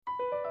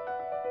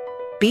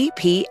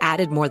BP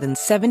added more than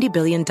 $70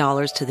 billion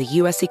to the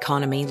U.S.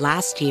 economy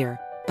last year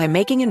by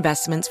making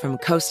investments from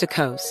coast to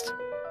coast.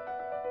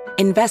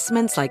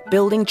 Investments like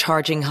building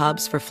charging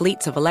hubs for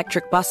fleets of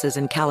electric buses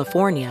in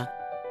California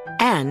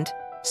and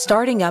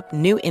starting up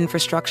new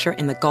infrastructure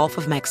in the Gulf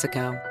of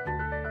Mexico.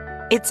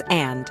 It's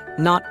and,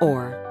 not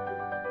or.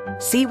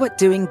 See what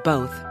doing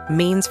both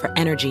means for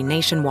energy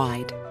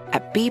nationwide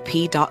at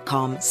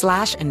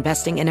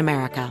bp.com/investing in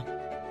America.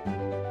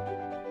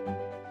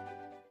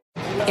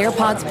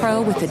 AirPods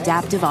Pro with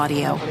adaptive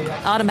audio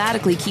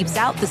automatically keeps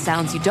out the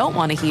sounds you don't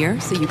want to hear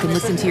so you can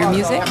listen to your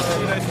music,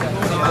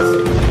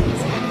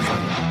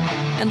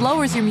 and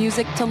lowers your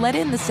music to let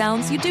in the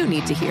sounds you do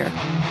need to hear.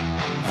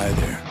 Hi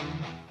there.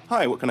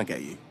 Hi, what can I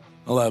get you?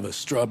 I'll have a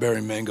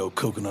strawberry mango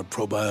coconut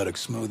probiotic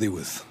smoothie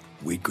with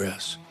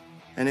wheatgrass.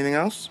 Anything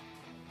else?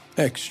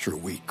 Extra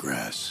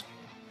wheatgrass.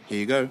 Here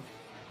you go.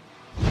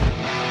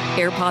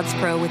 AirPods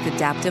Pro with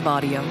adaptive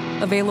audio.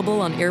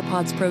 Available on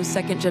AirPods Pro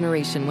 2nd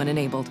generation when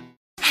enabled.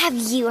 Have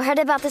you heard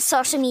about the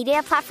social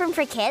media platform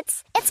for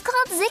kids? It's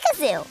called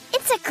Zigazoo.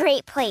 It's a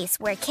great place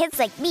where kids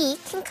like me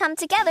can come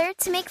together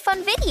to make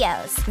fun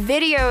videos.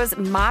 Videos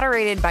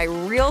moderated by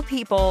real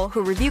people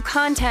who review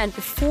content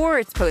before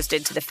it's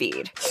posted to the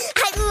feed.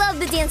 I love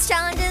the dance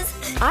challenges.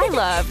 I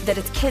love that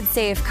it's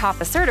KidSafe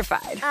COPPA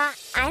certified.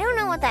 I don't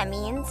know what that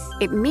means.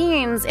 It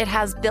means it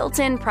has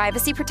built-in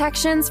privacy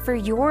protections for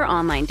your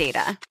online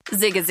data.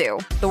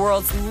 Zigazoo, the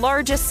world's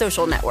largest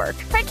social network.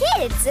 For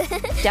kids.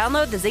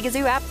 Download the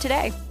Zigazoo app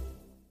today.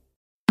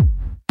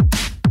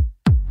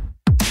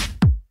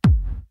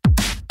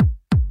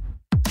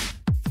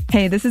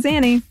 Hey, this is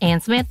Annie.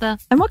 And Samantha.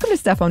 And welcome to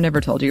Stuff Mom Never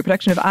Told You, a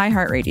production of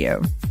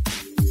iHeartRadio.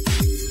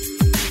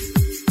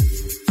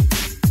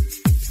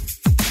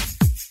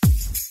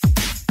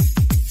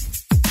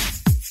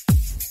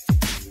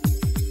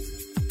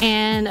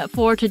 And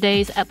for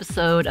today's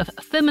episode of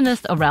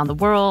Feminists Around the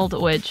World,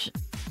 which,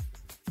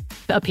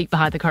 a peek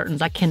behind the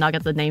curtains, I cannot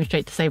get the name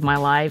straight to save my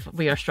life.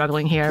 We are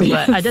struggling here,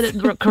 but I did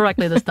it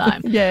correctly this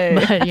time.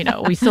 Yay.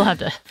 But, we still have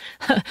to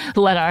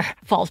let our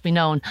faults be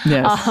known.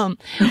 Yes.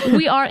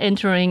 We are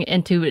entering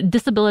into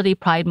Disability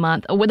Pride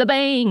Month with a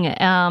bang.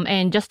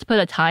 And just to put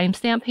a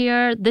timestamp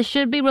here, this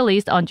should be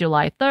released on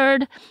July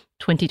 3rd,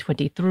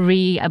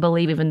 2023, I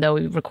believe, even though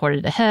we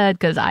recorded ahead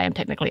because I am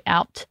technically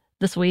out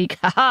this week.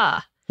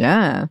 Haha.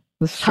 Yeah,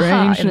 the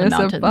strangeness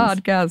of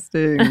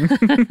podcasting.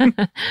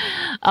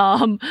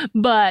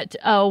 But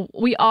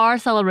we are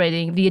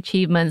celebrating the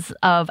achievements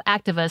of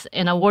activist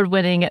and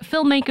award-winning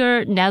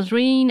filmmaker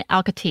Nasreen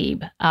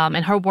Alkhateeb.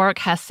 And her work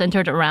has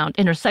centered around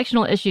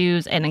intersectional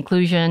issues and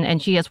inclusion,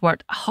 and she has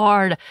worked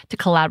hard to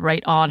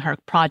collaborate on her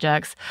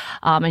projects.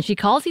 And she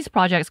calls these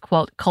projects,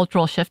 quote,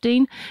 cultural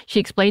shifting. She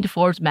explained to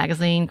Forbes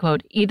magazine,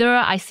 quote, either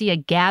I see a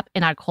gap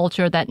in our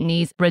culture that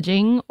needs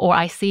bridging, or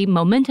I see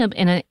momentum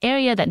in an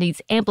area that needs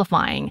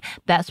amplifying.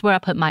 That's where I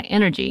put my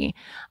energy.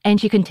 And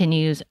she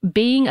continues,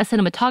 being a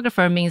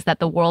cinematographer means that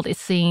the world is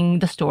seeing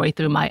the story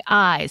through my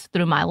eyes,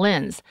 through my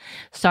lens.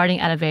 Starting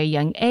at a very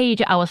young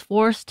age, I was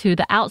forced to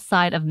the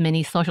outside of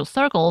many social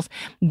circles.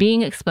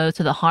 Being exposed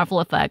to the harmful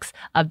effects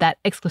of that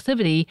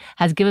exclusivity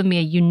has given me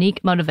a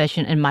unique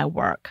motivation in my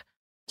work.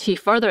 She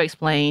further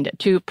explained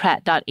to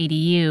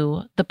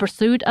Pratt.edu, the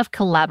pursuit of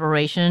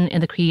collaboration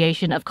in the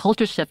creation of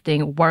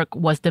culture-shifting work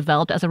was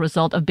developed as a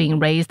result of being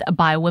raised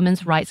by a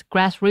women's rights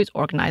grassroots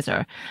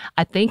organizer.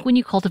 I think when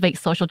you cultivate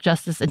social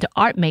justice into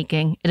art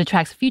making, it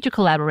attracts future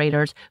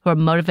collaborators who are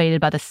motivated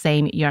by the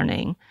same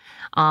yearning.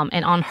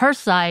 And on her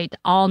site,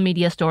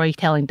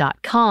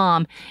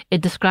 allmediastorytelling.com, it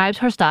describes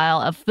her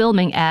style of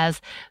filming as,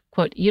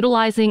 quote,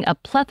 utilizing a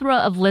plethora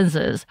of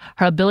lenses.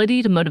 Her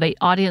ability to motivate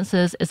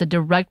audiences is a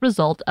direct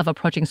result of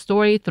approaching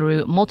story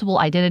through multiple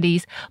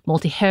identities,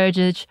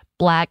 multi-heritage,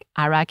 Black,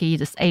 Iraqi,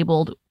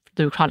 disabled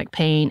through chronic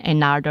pain,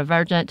 and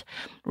neurodivergent,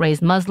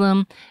 raised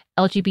Muslim,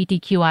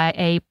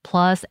 LGBTQIA+,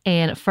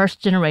 and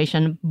first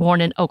generation born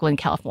in Oakland,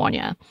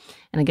 California.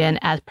 And again,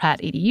 as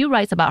Pratt EDU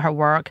writes about her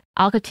work,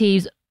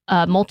 Alkhateeb's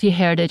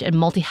multi-heritage and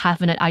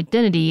multi-hyphenate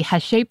identity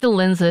has shaped the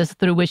lenses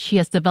through which she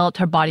has developed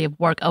her body of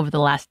work over the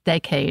last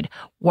decade,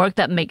 work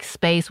that makes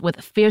space with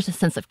a fierce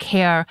sense of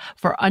care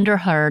for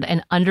underheard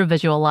and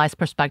undervisualized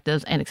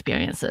perspectives and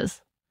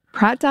experiences.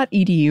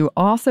 Pratt.edu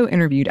also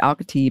interviewed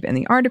Alkhateeb in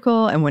the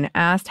article, and when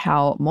asked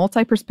how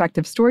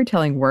multi-perspective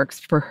storytelling works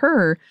for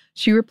her,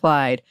 she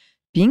replied,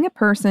 being a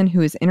person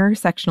who is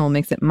intersectional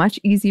makes it much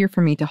easier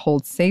for me to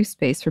hold safe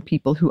space for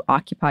people who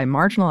occupy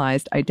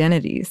marginalized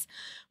identities.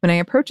 When I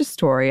approach a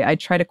story, I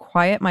try to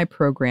quiet my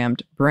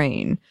programmed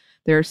brain.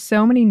 There are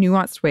so many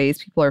nuanced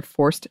ways people are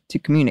forced to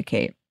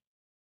communicate.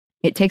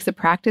 It takes a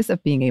practice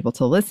of being able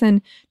to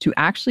listen, to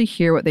actually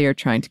hear what they are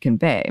trying to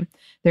convey.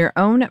 Their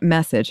own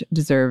message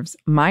deserves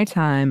my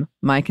time,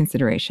 my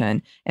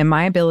consideration, and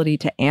my ability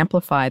to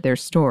amplify their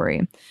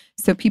story.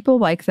 so people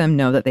like them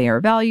know that they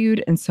are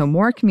valued, and so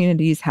more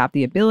communities have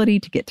the ability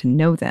to get to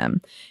know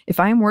them. If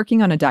I am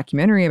working on a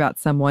documentary about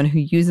someone who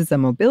uses a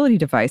mobility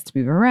device to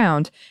move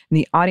around, and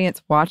the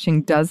audience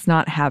watching does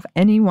not have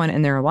anyone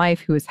in their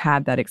life who has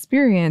had that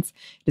experience,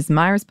 it is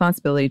my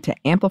responsibility to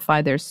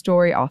amplify their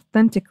story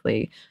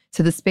authentically,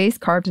 so the space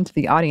carved into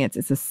the audience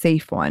is a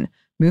safe one,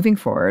 moving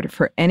forward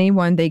for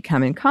anyone they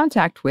come in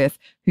contact with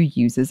who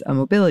uses a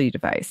mobility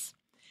device.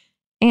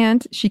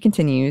 And she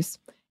continues,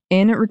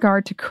 in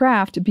regard to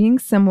craft, being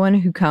someone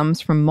who comes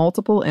from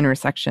multiple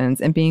intersections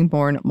and being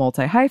born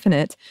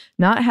multi-hyphenate,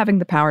 not having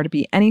the power to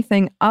be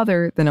anything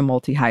other than a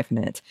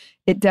multi-hyphenate,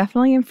 it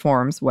definitely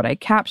informs what I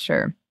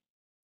capture.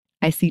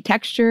 I see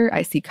texture,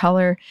 I see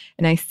color,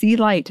 and I see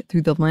light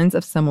through the lens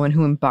of someone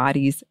who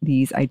embodies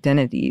these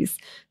identities.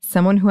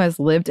 Someone who has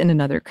lived in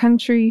another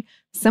country,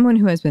 someone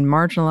who has been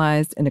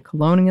marginalized in a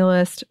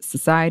colonialist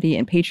society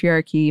and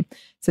patriarchy.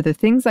 So the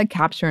things I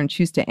capture and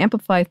choose to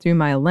amplify through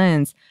my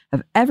lens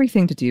have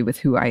everything to do with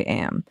who I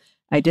am.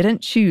 I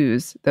didn't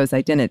choose those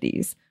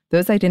identities.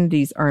 Those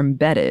identities are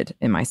embedded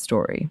in my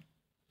story.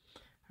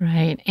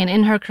 Right. And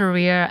in her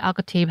career,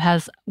 Alkhateeb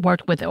has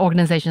worked with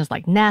organizations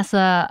like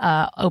NASA,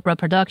 Oprah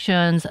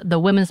Productions, the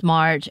Women's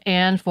March,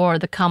 and for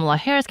the Kamala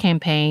Harris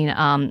campaign,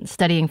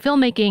 studying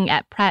filmmaking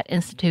at Pratt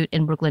Institute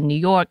in Brooklyn, New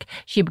York.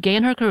 She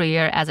began her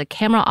career as a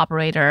camera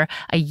operator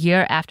a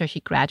year after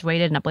she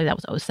graduated, and I believe that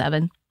was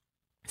 2007.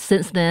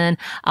 Since then,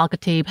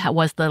 Alkhateeb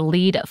was the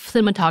lead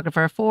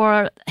cinematographer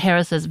for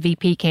Harris's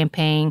VP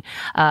campaign,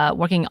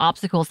 working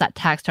obstacles that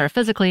taxed her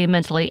physically,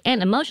 mentally,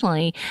 and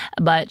emotionally.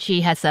 But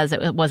she says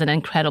it was an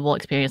incredible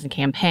experience and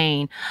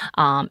campaign,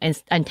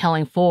 and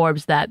telling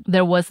Forbes that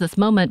there was this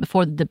moment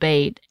before the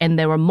debate, and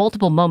there were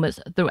multiple moments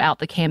throughout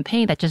the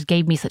campaign that just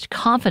gave me such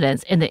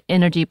confidence in the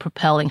energy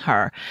propelling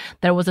her.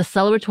 There was a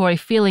celebratory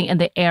feeling in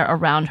the air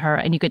around her,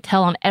 and you could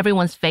tell on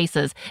everyone's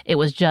faces it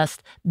was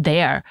just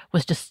there,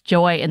 was just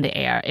joy in the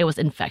air. It was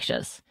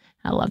infectious.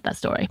 I love that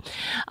story.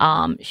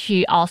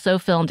 She also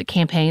filmed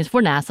campaigns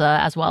for NASA,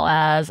 as well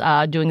as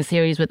doing a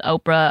series with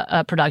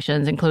Oprah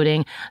Productions,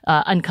 including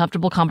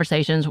Uncomfortable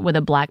Conversations with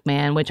a Black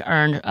Man, which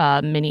earned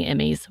many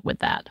Emmys with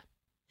that.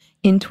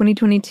 In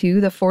 2022,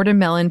 the Fordham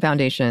Mellon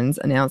Foundations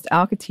announced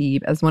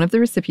Alkhateeb as one of the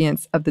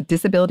recipients of the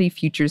Disability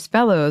Futures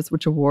Fellows,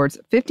 which awards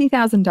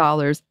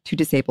 $50,000 to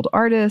disabled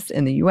artists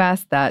in the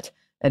U.S. that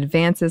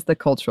advances the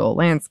cultural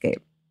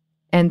landscape.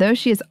 And though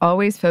she has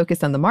always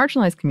focused on the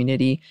marginalized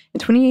community, in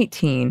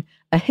 2018,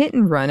 a hit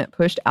and run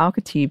pushed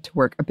Alkhateeb to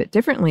work a bit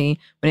differently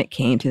when it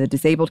came to the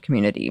disabled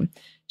community.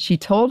 She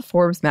told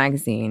Forbes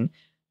magazine,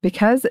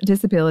 "Because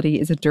disability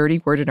is a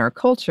dirty word in our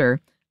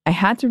culture, I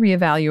had to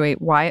reevaluate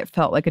why it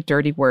felt like a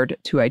dirty word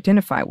to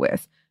identify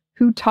with.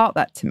 Who taught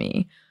that to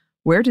me?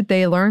 Where did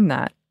they learn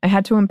that? I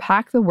had to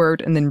unpack the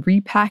word and then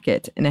repack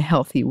it in a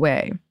healthy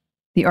way."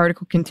 The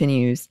article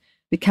continues,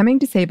 "Becoming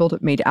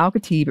disabled made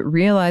Alkhateeb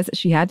realize that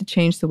she had to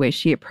change the way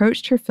she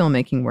approached her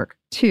filmmaking work,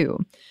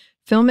 too.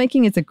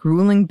 Filmmaking is a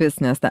grueling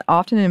business that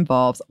often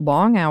involves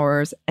long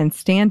hours and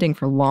standing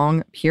for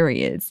long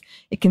periods.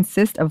 It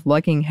consists of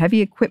lugging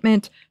heavy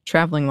equipment,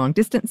 traveling long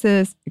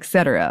distances,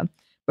 etc.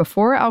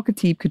 Before,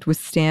 Alkhateeb could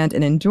withstand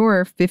and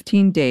endure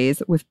 15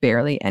 days with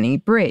barely any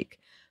break.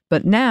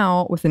 But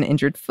now, with an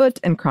injured foot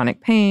and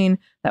chronic pain,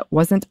 that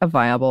wasn't a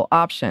viable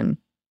option.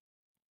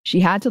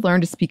 She had to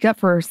learn to speak up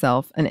for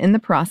herself, and in the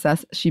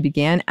process, she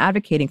began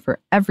advocating for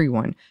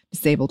everyone,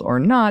 disabled or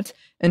not,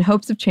 in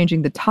hopes of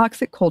changing the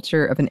toxic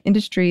culture of an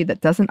industry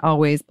that doesn't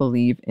always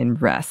believe in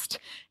rest,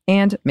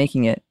 and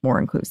making it more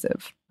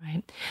inclusive."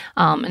 Right.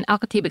 And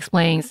Alkhateeb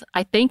explains,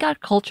 "I think our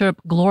culture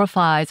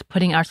glorifies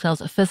putting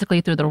ourselves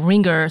physically through the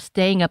ringer,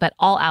 staying up at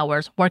all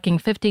hours, working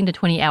 15 to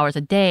 20 hours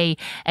a day,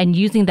 and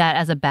using that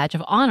as a badge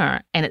of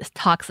honor. And it's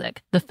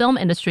toxic. The film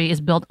industry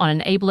is built on an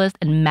ableist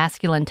and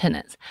masculine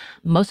tenets.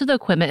 Most of the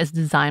equipment is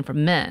designed for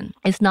men.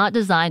 It's not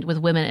designed with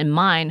women in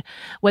mind.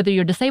 Whether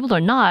you're disabled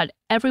or not,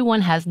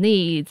 everyone has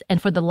needs.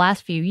 And for the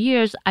last few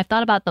years, I've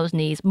thought about those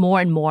needs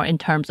more and more in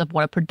terms of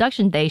what a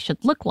production day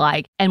should look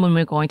like, and when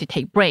we're going to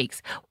take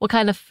breaks, what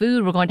kind of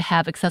food we're going to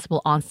have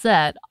accessible on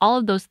set. All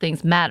of those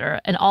things matter,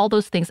 and all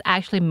those things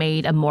actually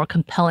made a more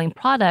compelling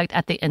product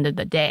at the end of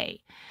the day."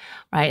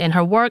 Right? And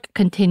her work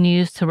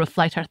continues to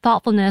reflect her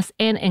thoughtfulness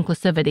and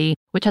inclusivity,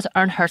 which has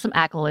earned her some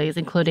accolades,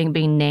 including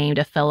being named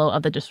a Fellow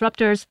of the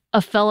Disruptors,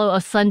 a Fellow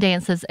of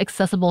Sundance's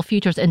Accessible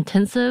Futures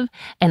Intensive,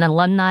 an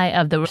alumni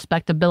of the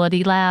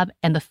Respectability Lab,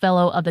 and the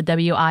Fellow of the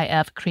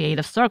WIF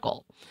Creative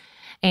Circle.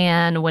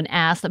 And when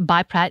asked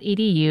by Pratt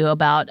EDU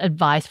about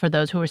advice for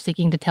those who are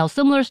seeking to tell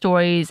similar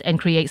stories and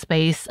create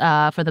space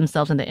for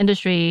themselves in the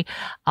industry,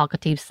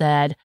 Alkhateeb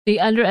said, "The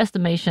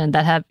underestimation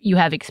that you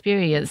have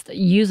experienced,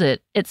 use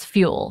it. It's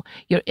fuel.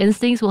 Your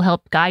instincts will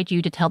help guide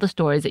you to tell the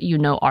stories that you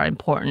know are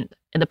important.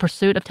 In the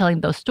pursuit of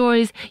telling those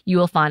stories, you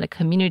will find a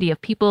community of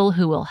people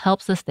who will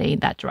help sustain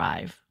that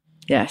drive."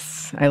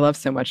 Yes, I love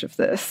so much of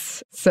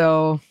this.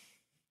 So,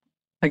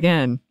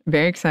 again,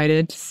 very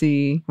excited to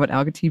see what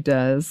Alkhateeb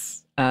does.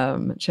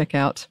 Check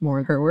out more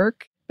of her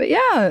work. But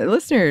yeah,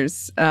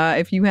 listeners,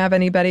 if you have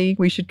anybody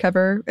we should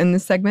cover in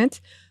this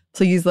segment,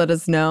 Please let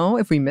us know.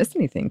 If we missed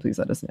anything, please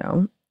let us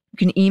know. You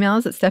can email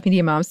us at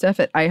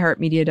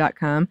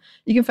stuffmediamomstuff@iheartmedia.com.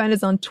 You can find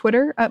us on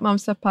Twitter at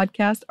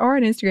momstuffpodcast or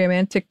on Instagram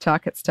and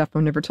TikTok at Stuff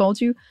Mom Never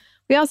Told You.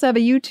 We also have a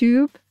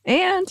YouTube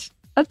and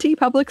a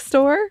TeePublic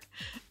store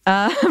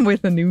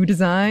with the new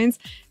designs.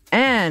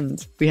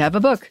 And we have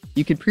a book.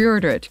 You could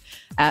pre-order it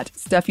at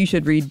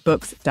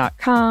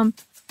stuffyoushouldreadbooks.com.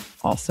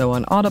 Also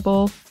on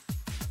Audible.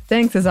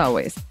 Thanks, as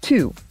always,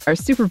 to our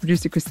super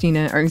producer,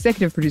 Christina, our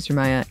executive producer,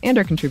 Maya, and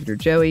our contributor,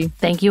 Joey.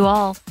 Thank you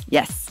all.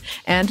 Yes.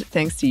 And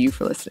thanks to you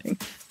for listening.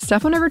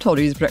 Stuff Mom Never Told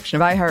You is a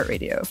production of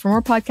iHeartRadio. For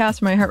more podcasts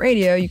from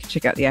iHeartRadio, you can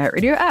check out the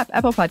iHeartRadio app,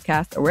 Apple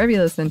Podcasts, or wherever you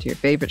listen to your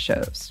favorite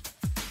shows.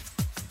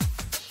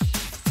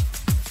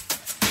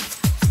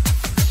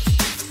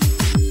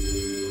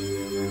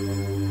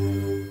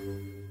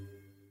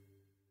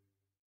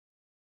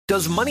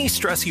 Does money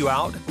stress you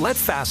out? Let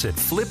Facet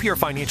flip your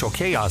financial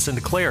chaos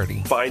into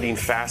clarity. Finding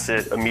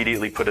Facet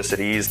immediately put us at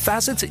ease.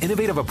 Facet's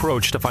innovative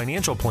approach to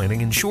financial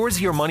planning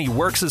ensures your money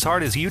works as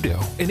hard as you do,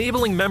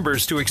 enabling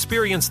members to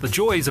experience the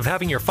joys of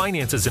having your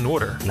finances in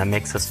order. And that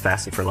makes us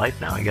Facet for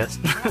life now, I guess.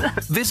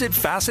 Visit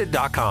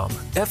Facet.com,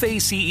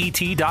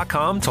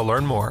 FACET.com to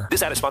learn more.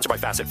 This ad is sponsored by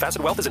Facet.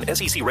 Facet Wealth is an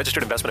SEC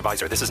registered investment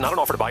advisor. This is not an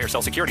offer to buy or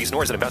sell securities,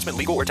 nor is it investment,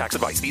 legal, or tax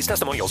advice. These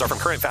testimonials are from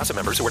current Facet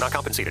members who are not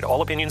compensated.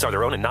 All opinions are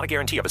their own and not a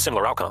guarantee of a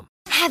similar outcome.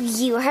 Have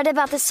you heard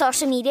about the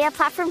social media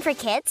platform for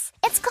kids?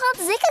 It's called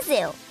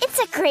Zigazoo. It's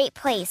a great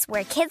place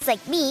where kids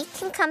like me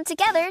can come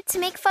together to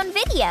make fun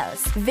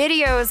videos.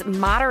 Videos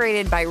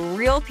moderated by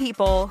real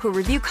people who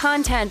review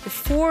content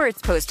before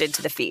it's posted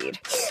to the feed.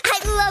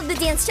 I love the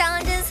dance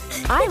challenges.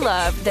 I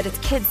love that it's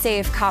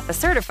kid-safe, COPPA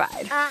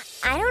certified.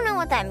 I don't know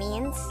what that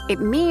means.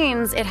 It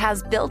means it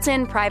has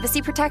built-in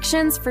privacy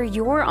protections for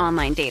your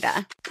online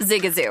data.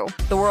 Zigazoo,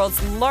 the world's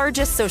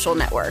largest social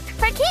network.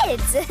 For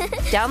kids.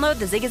 Download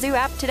the Zigazoo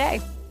app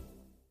today.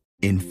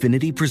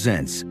 Infiniti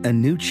presents a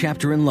new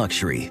chapter in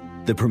luxury,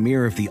 the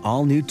premiere of the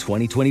all-new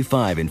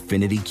 2025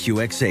 Infiniti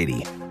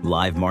QX80,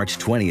 live March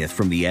 20th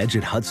from the Edge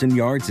at Hudson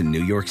Yards in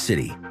New York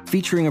City,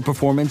 featuring a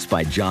performance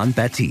by John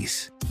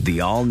Batiste.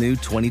 The all-new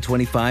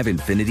 2025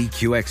 Infiniti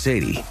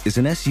QX80 is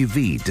an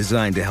SUV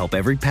designed to help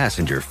every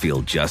passenger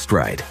feel just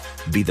right.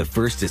 Be the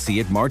first to see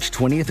it March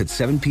 20th at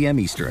 7 p.m.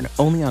 Eastern,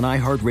 only on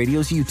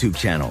iHeartRadio's YouTube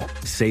channel.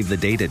 Save the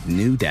date at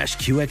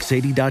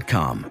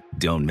new-QX80.com.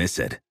 Don't miss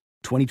it.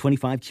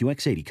 2025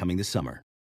 QX80 coming this summer.